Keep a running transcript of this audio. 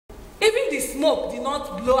Even the smoke did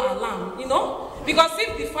not blow alarm, you know, because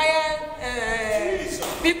if the fire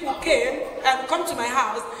people came and come to my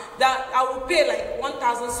house, that I would pay like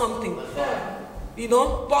 1,000 something, you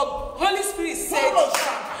know. But Holy Spirit said,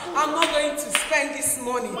 I'm not going to spend this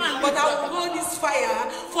money, but I will hold this fire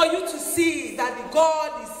for you to see that the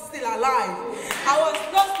God is still alive. I was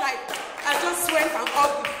just like, I just went and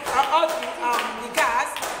off the gas.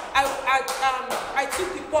 I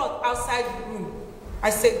took the pot outside the room. I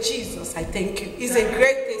said, Jesus, I thank you. It's a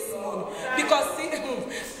great testimony. Because,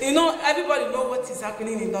 you know, everybody knows what is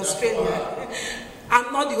happening in Australia.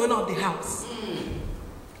 I'm not the owner of the house.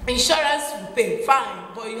 Insurance will pay, fine,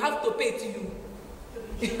 but you have to pay to you.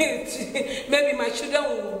 Maybe my children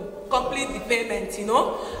will complete the payment, you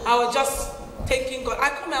know. I was just thanking God. I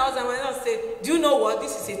called my husband and I said, do you know what?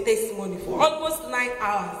 This is a testimony for almost 9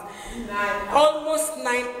 hours. Almost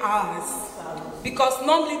 9 hours. Because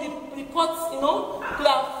normally the pots, you know, could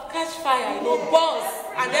have catch fire, you know, burst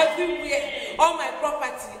and everywhere. All my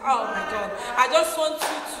property. Oh my God. I just want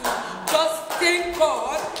you to just thank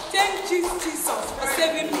God. Thank Jesus for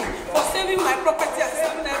saving me. For saving my property and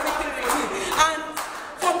saving everything for me. And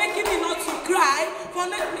for making me not to cry, for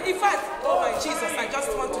making me, in fact, oh my Jesus, I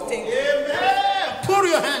just want to thank you. Amen. Put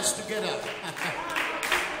your hands together.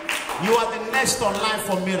 You are the next online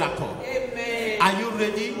for miracle. Amen. Are you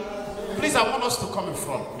ready? Please, I want us to come in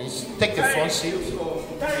front. Please take the front seat.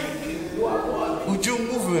 Would you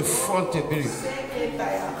move in front a bit?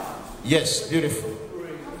 Yes, beautiful.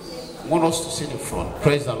 I want us to sit in front.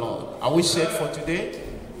 Praise the Lord. Are we set for today?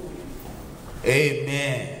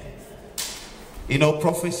 Amen. You know,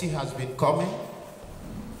 prophecy has been coming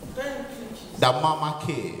that Mama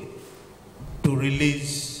came to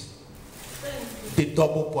release the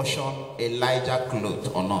double portion Elijah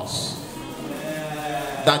cloth on us.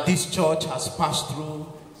 That this church has passed through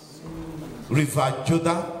River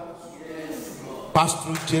Jordan, passed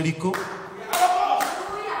through Jericho,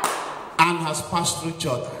 and has passed through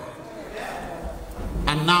Jordan.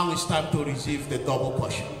 And now it's time to receive the double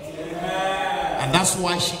portion. And that's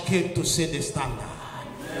why she came to set the standard.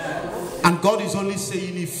 And God is only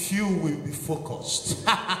saying, if you will be focused.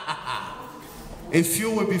 If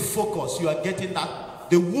you will be focused, you are getting that.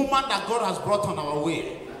 The woman that God has brought on our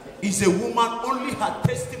way is a woman, only her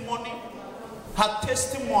testimony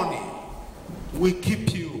will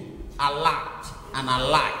keep you alert and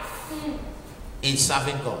alive in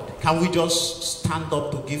serving God. Can we just stand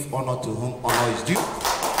up to give honor to whom honor is due?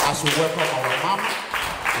 As we welcome our mama,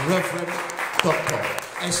 Reverend Dr.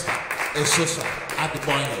 Esther Eseosa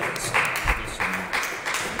Adagboyin.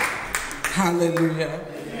 Hallelujah.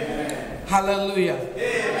 Amen. Hallelujah.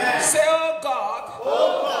 Amen. Say, oh God,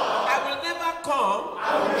 I will never come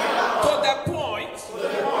to the point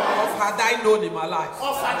of had I known in my life.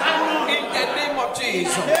 In the name of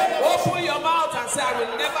Jesus. Open your mouth and say, I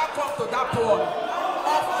will never come to that point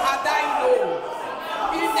of had I known.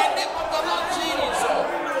 In the name of the Lord Jesus.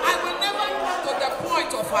 I will never come to the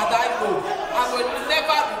point of had I known. I will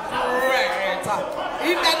never regret.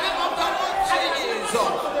 In the name of the Lord Jesus.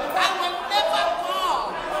 I will never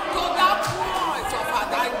come to that point of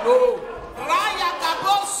had I known. Raya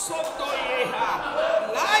gabo sondoyeha.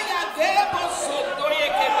 Raya gabo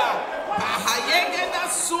sondoyekeba. Pahayegeda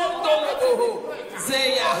sondoloboho.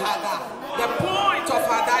 Zeyahada. The point of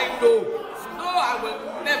had I known. No, I will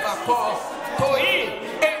never come to him.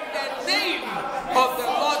 In the name of the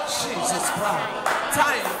Lord Jesus Christ.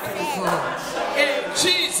 Thank you, God. In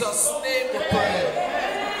Jesus' name we pray.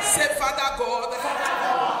 Say, Father God,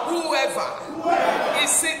 whoever is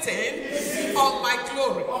sitting on my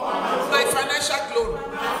glory, my financial glory,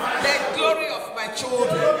 the glory of my children,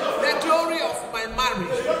 the glory of my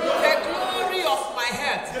marriage, the glory of my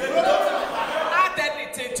health, add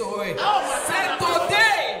anything to it. Say,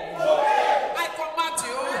 today, I command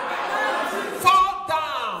you, fall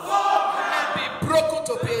down and be broken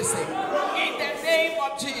to pieces. In the name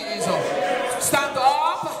of Jesus, stand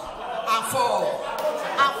up and fall.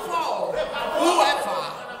 Whoever,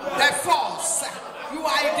 the force, you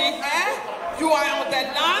are in the air, you are on the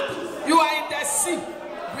land, you are in the sea,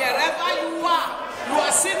 wherever you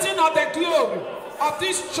are sitting on the glory of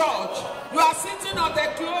this church, you are sitting on the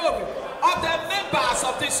glory of the members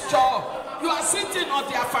of this church, you are sitting on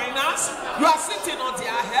their finance, you are sitting on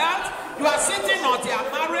their health, you are sitting on their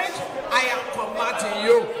marriage. I am commanding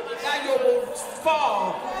you that you will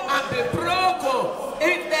fall and be broken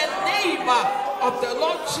in the name of the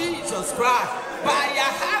Lord Jesus Christ. By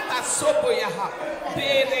Yahada Soboyaha,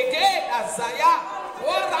 Beregeda Zaya,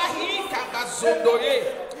 Orahi Kagazondoye,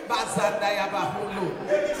 Bazandaya Bahulu.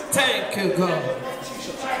 Thank you, God.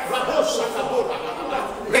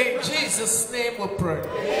 In Jesus' name we pray.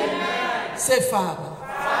 Say, Father,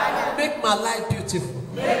 make my life beautiful.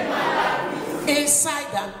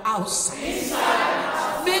 Inside and outside.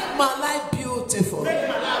 Make my life beautiful.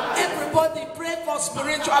 Everybody pray for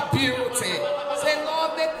spiritual beauty. Say,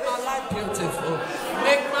 Lord, make my life beautiful.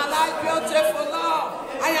 Make my life beautiful, Lord.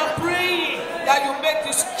 I am praying that you make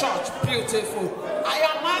this church beautiful. I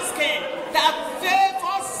am asking that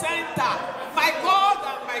Favor Center, my God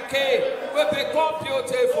and my King, will become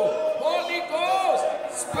beautiful. Holy Ghost,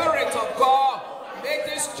 Spirit of God, make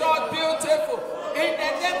this church beautiful. In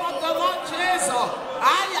the name of the Lord Jesus.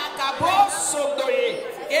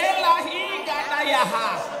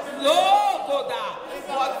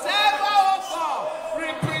 Whatever, oh God,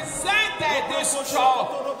 represented this church,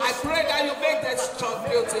 I pray that you make this church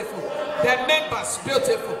beautiful. The members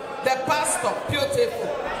beautiful. The pastor beautiful.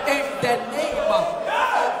 In the name of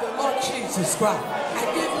the Lord Jesus Christ. I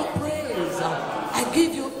give you praise. I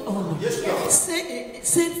give you honor.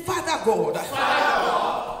 Say, Father God,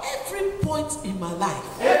 every point in my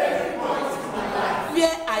life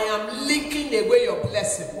where I am leaking away your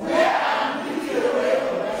blessing,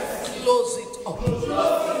 close it up.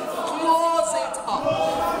 Close it up.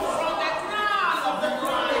 From the crown of the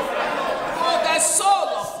crown to the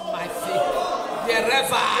sole of my feet,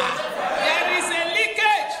 wherever there is a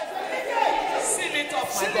leakage, seal it up,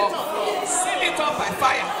 my God. Seal it up by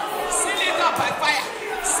fire. Seal it up by fire.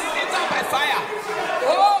 Seal it up by fire.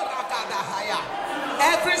 Oh, Rakadahaya.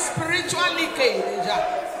 Every spiritual leakage,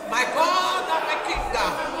 my God and my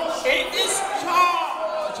kingdom, in this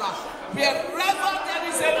church, wherever there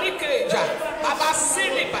is a leakage, Baba,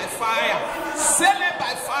 seal it by fire. Seal it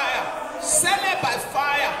by fire. Seal it by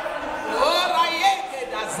fire. Oh,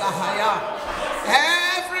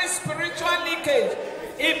 every spiritual leakage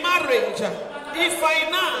in marriage, in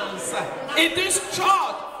finance, in this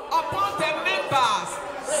church, upon the members,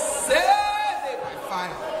 seal it by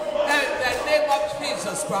fire. In the name of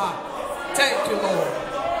Jesus Christ. Thank you, Lord.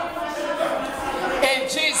 In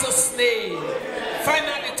Jesus' name.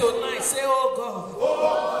 Finally tonight, say, oh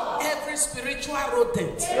God, every spiritual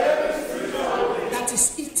rodent that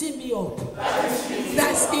is eating me up,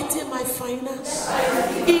 that is eating my finance,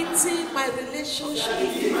 eating my relationship,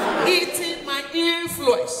 eating my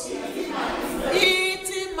influence,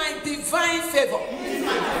 eating my divine favor,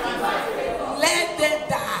 let them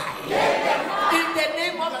die. In the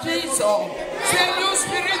name of Jesus, say, you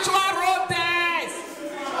spiritual rodents,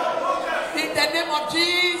 in the name of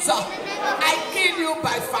Jesus, I kill you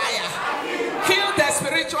by fire. Kill the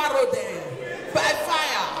spiritual rodent by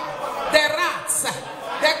fire. The rats,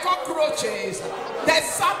 the cockroaches, the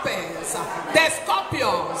serpents, the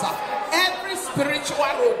scorpions, every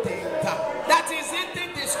spiritual rodent that is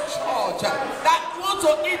eating this church, that want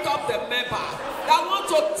to eat up the member, that want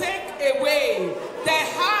to take away the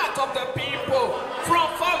heart of the people from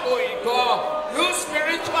following God. You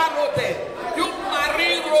spiritual rodent, you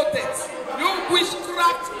marine rodent, you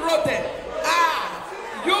witchcraft rodent,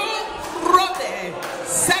 you rodent,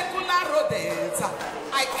 secular rodents,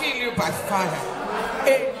 I kill you by fire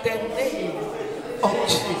in the name of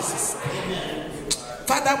Jesus.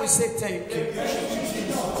 Father, we say thank you.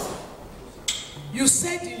 You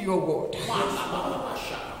said in your word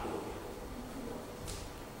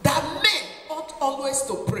that men ought always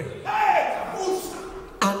to pray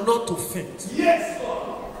and not to faint. Yes,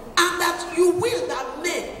 and that you will that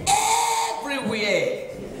men everywhere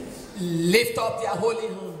lift up their holy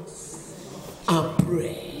hands and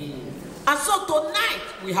pray. And so tonight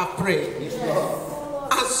we have prayed.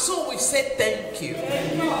 And so we say thank you.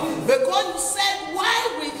 Because you said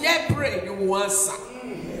while we yet pray, you will answer.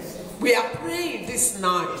 We are praying this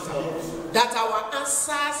night that our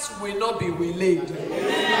answers will not be delayed.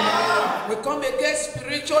 We come against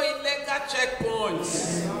spiritual illegal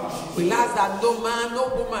checkpoints. We ask that no man, no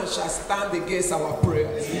woman shall stand against our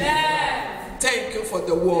prayers. Thank you for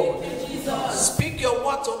the word. Speak your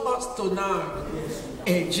word to us tonight.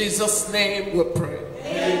 In Jesus' name we pray.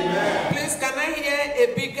 Amen. Please, can I hear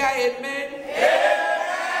a bigger amen?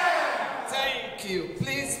 Amen. Thank you.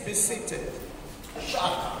 Please be seated.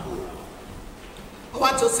 I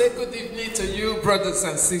want to say good evening to you, brothers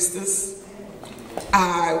and sisters.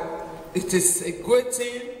 It is a great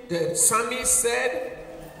thing. The psalmist said,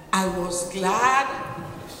 I was glad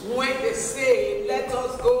when they say, let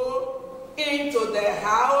us go into the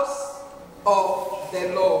house of the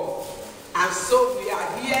Lord. And so we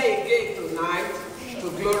are here again tonight to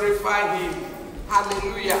glorify him.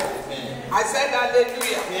 Hallelujah. Amen. I said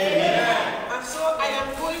hallelujah. Amen. And so I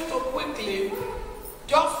am going to quickly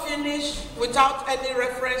just finish without any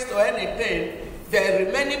reference to anything the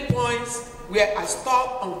remaining points where I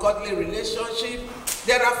stop on godly relationship.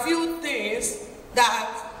 There are few things that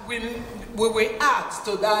we will add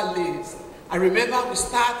to that list. I remember we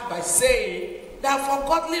start by saying that for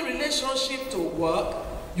godly relationship to work,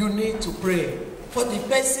 you need to pray for the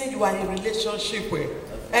person you are in relationship with.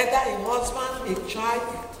 Either a husband, a child,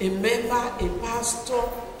 a member, a pastor,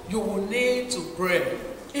 you will need to pray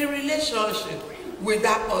in relationship with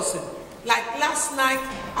that person. Like last night,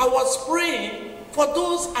 I was praying for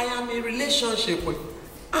those I am in relationship with.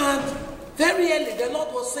 And very early, the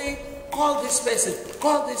Lord was saying, call this person,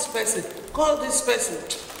 call this person, call this person.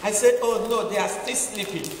 I said, oh no, they are still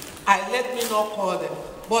sleeping. Let me not call them.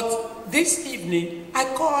 But this evening, I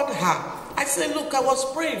called her. I said, look, I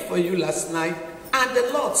was praying for you last night, and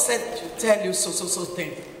the Lord said to tell you so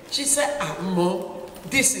thing. She said, Mom,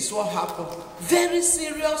 this is what happened. Very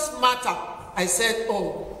serious matter. I said,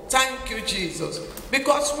 oh, thank you, Jesus.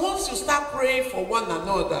 Because once you start praying for one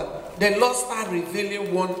another, the Lord start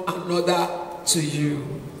revealing one another to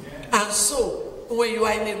you. And so, when you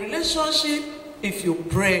are in a relationship, if you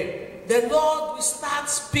pray, the Lord will start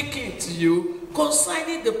speaking to you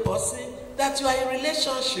concerning the person that you are in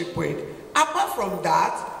relationship with. Apart from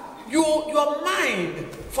that, your mind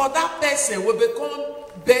for that person will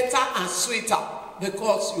become better and sweeter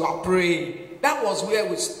because you are praying. That was where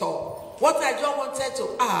we stopped. What I just wanted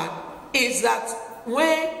to add is that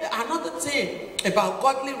when another thing about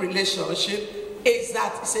godly relationship is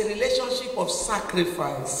that it's a relationship of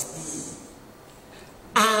sacrifice.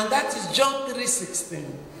 And that is John 3:16.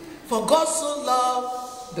 For God so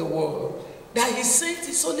loved the world that he sent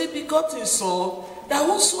his only begotten Son, that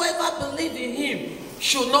whosoever believes in him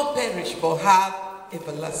should not perish but have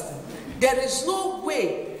everlasting. There is no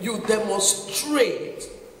way you demonstrate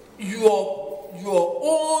your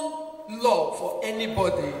own love for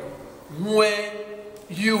anybody when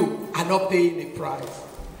you are not paying a price.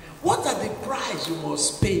 What are the price you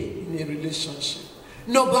must pay in a relationship?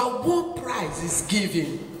 Number one price is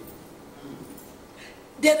giving.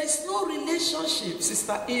 There is no relationship,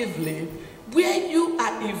 Sister Evelyn, where you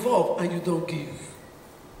are involved and you don't give.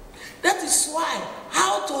 That is why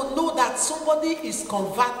how to know that somebody is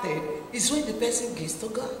converted is when the person gives to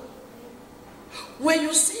God. When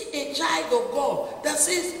you see a child of God that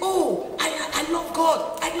says, oh, I love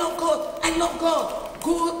God, I love God, I love God,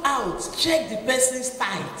 go out, check the person's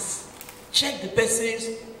tithes, check the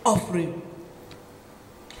person's offering.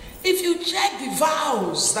 If you check the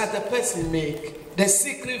vows that the person make, the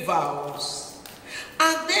secret vows,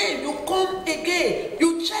 and then you come again,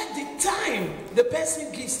 you check the time the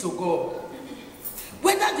person gives to God,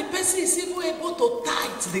 whether the person is even able to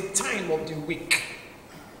tithe the time of the week.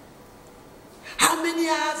 How many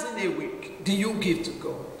hours in a week do you give to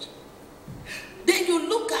God? Then you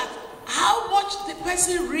look at how much the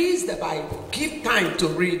person reads the Bible, give time to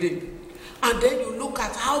reading. And then you look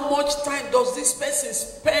at how much time does this person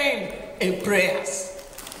spend in prayers.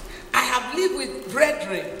 I have lived with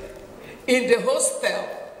brethren in the hostel,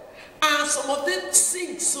 and some of them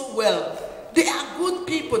sing so well. They are good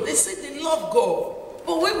people. They say they love God.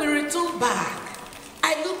 But when we return back,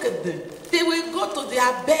 I look at them. They will go to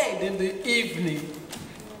their bed in the evening,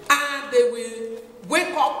 and they will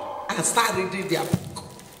wake up and start reading their book.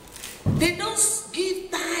 They don't give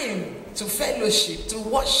time to fellowship, to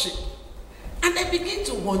worship. And I begin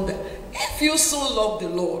to wonder, if you so love the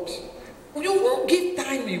Lord, you won't give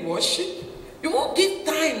time in worship. You won't give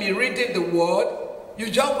time in reading the word.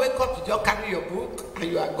 You just wake up, you just carry your book,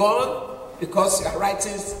 and you are gone because you are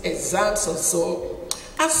writing exams or so.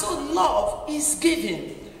 And so love is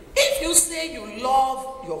giving. If you say you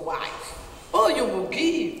love your wife, oh, you will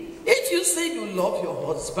give. If you say you love your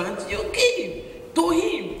husband, you give to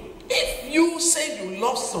him. If you say you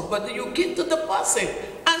love somebody, you give to the person.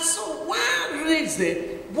 And so one reason,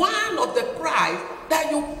 one of the price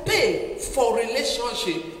that you pay for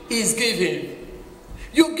relationship is giving.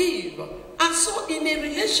 You give. And so in a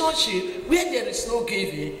relationship where there is no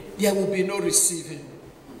giving, there will be no receiving.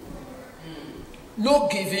 No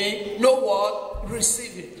giving, no what?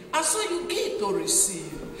 Receiving. And so you give to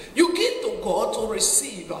receive. You give to God to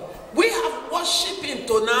receive. We have worshiping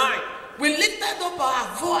tonight. We lifted up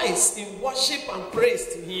our voice in worship and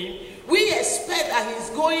praise to him. We expect that he's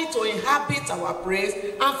going to inhabit our praise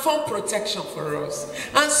and form protection for us.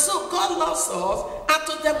 And so God loves us, and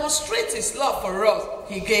to demonstrate his love for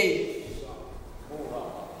us, he gave.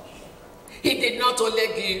 He did not only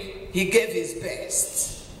give, he gave his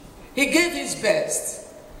best. He gave his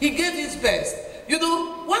best. He gave his best. You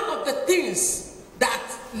know, one of the things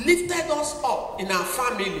that lifted us up in our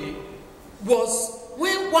family was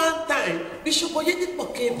when one time Bishop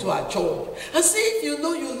Oyedepo came to our church and said, if you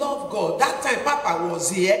know you love God, that time Papa was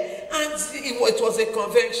here and it was a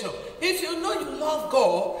convention. If you know you love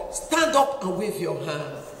God, stand up and wave your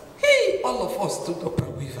hand. Immediately, all of us stood up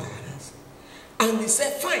and waved our hands. And he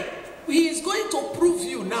said, fine, he is going to prove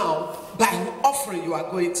you now by the offering you are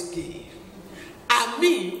going to give. And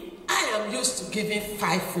me, I am used to giving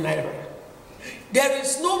 5 naira. There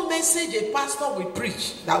is no message a pastor will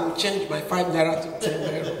preach that will change my 5 naira to 10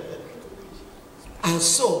 naira. And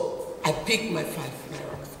so, I picked my 5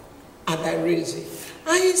 naira and I raised it.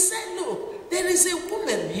 And he said, look, there is a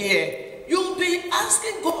woman here. You'll be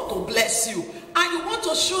asking God to bless you. And you want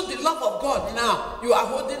to show the love of God now. You are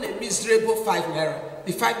holding a miserable 5 naira.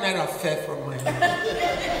 The 5 naira fell from my hand.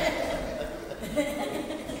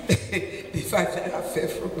 The 5 naira fell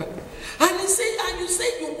from my hand. And he said, and you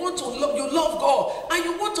say you want to love, you love God, and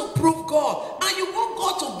you want to prove God, and you want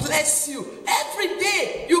God to bless you. Every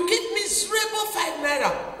day you give miserable 5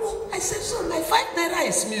 naira. Oh, I said, so my 5 naira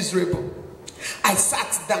is miserable. I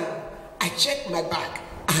sat down, I checked my bag,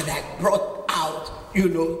 and I brought out,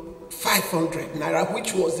 500 naira,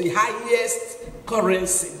 which was the highest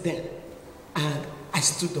currency then. And I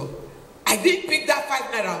stood up. I didn't pick that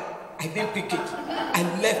 5 naira. I didn't pick it. I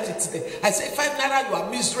left it there. I said, 5 naira, you are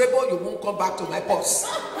miserable. You won't come back to my purse.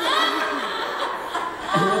 You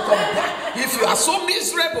won't come back. If you are so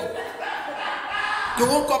miserable, you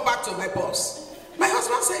won't come back to my purse. My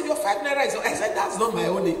husband said, your 5 naira is... I said, that's not my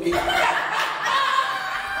own again.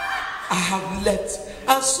 I have left.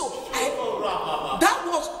 And so, that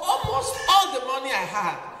was almost all the money I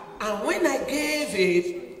had. And when I gave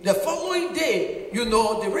it, the following day,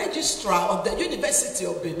 the registrar of the University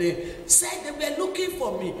of Benin said they were looking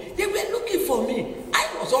for me. They were looking for me. I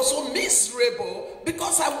was also miserable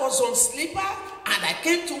because I was on sleeper and I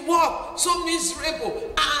came to work so miserable.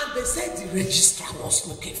 And they said the registrar was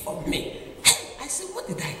looking for me. Hey, I said, what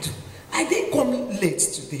did I do? I didn't come late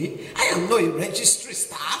today. I am not a registry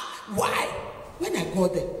staff. Why? When I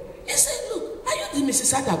got there, he said, look, are you the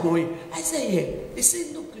Mrs. Adagboyin? I said, yeah. He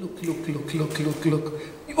said, look.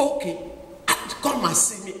 Okay, come and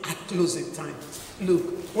see me at closing time. Look,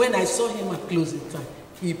 when I saw him at closing time,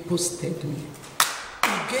 he posted me.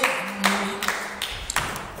 He gave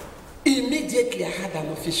me, immediately I had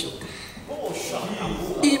an official car.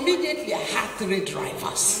 Immediately I had 3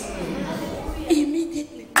 drivers.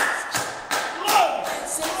 Immediately. I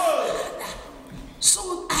said, Father,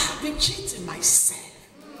 so I have been cheating myself.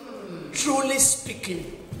 Truly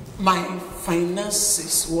speaking, my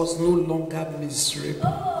finances was no longer miserable.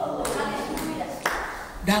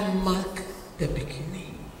 That marked the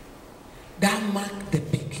beginning. That marked the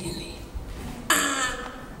beginning. And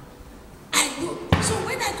I know. So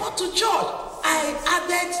when I got to church, I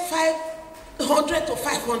added 500 to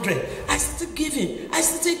 500. I started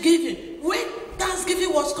giving. When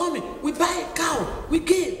Thanksgiving was coming, we buy a cow. We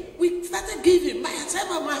gave. We started giving.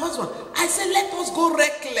 Myself and my husband. I said, let us go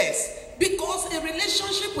reckless. Because a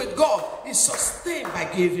relationship with God is sustained by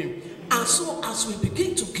giving. And so as we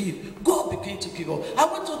begin to give, God begin to give us. I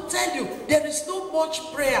want to tell you, there is no much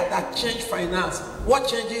prayer that changes finance. What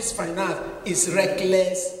changes finance is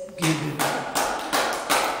reckless giving.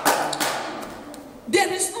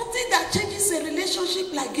 There is nothing that changes a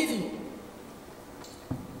relationship like giving.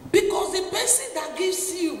 Because the person that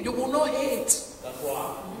gives you, you will not hate. That's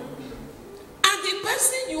why. And the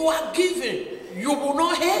person you are giving, you will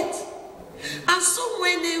not hate. And so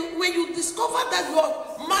when you discover that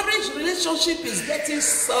your marriage relationship is getting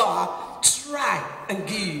sour, try and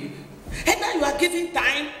give. Either you are giving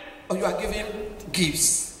time or you are giving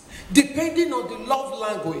gifts, depending on the love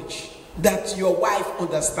language that your wife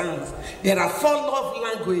understands. There are 4 love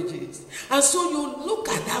languages. And so you look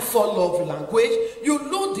at that 4 love language, you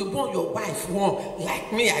know the one your wife wants.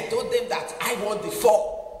 Like me, I told them that I want the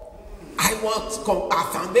 4. I want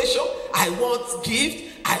affirmation, I want gift,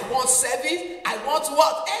 I want service, I want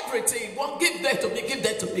what? Everything. Give that to me, give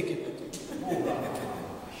that to me, give that to me.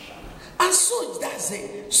 And so that's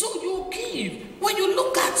it. So you give. When you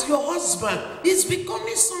look at your husband, it's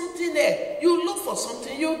becoming something there. You look for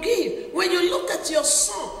something, you give. When you look at your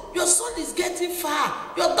son is getting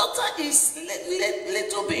far. Your daughter is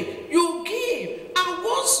little bit. You give. And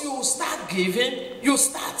once you start giving, you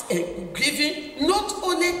start giving not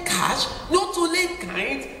only cash, not only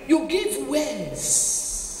kind, you give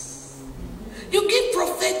words. You give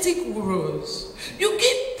prophetic words. You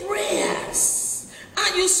give prayers.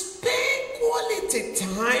 And you spend quality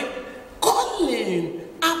time calling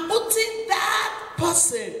and putting that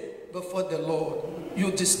person before the Lord.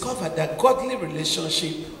 You discover that godly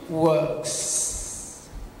relationship works.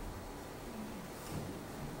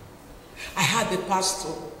 I had a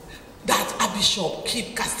pastor that a bishop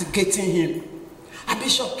keep castigating him. A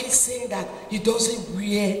bishop keeps saying that he doesn't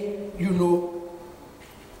wear,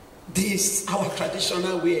 this, our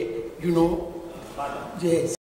traditional wear, Yes.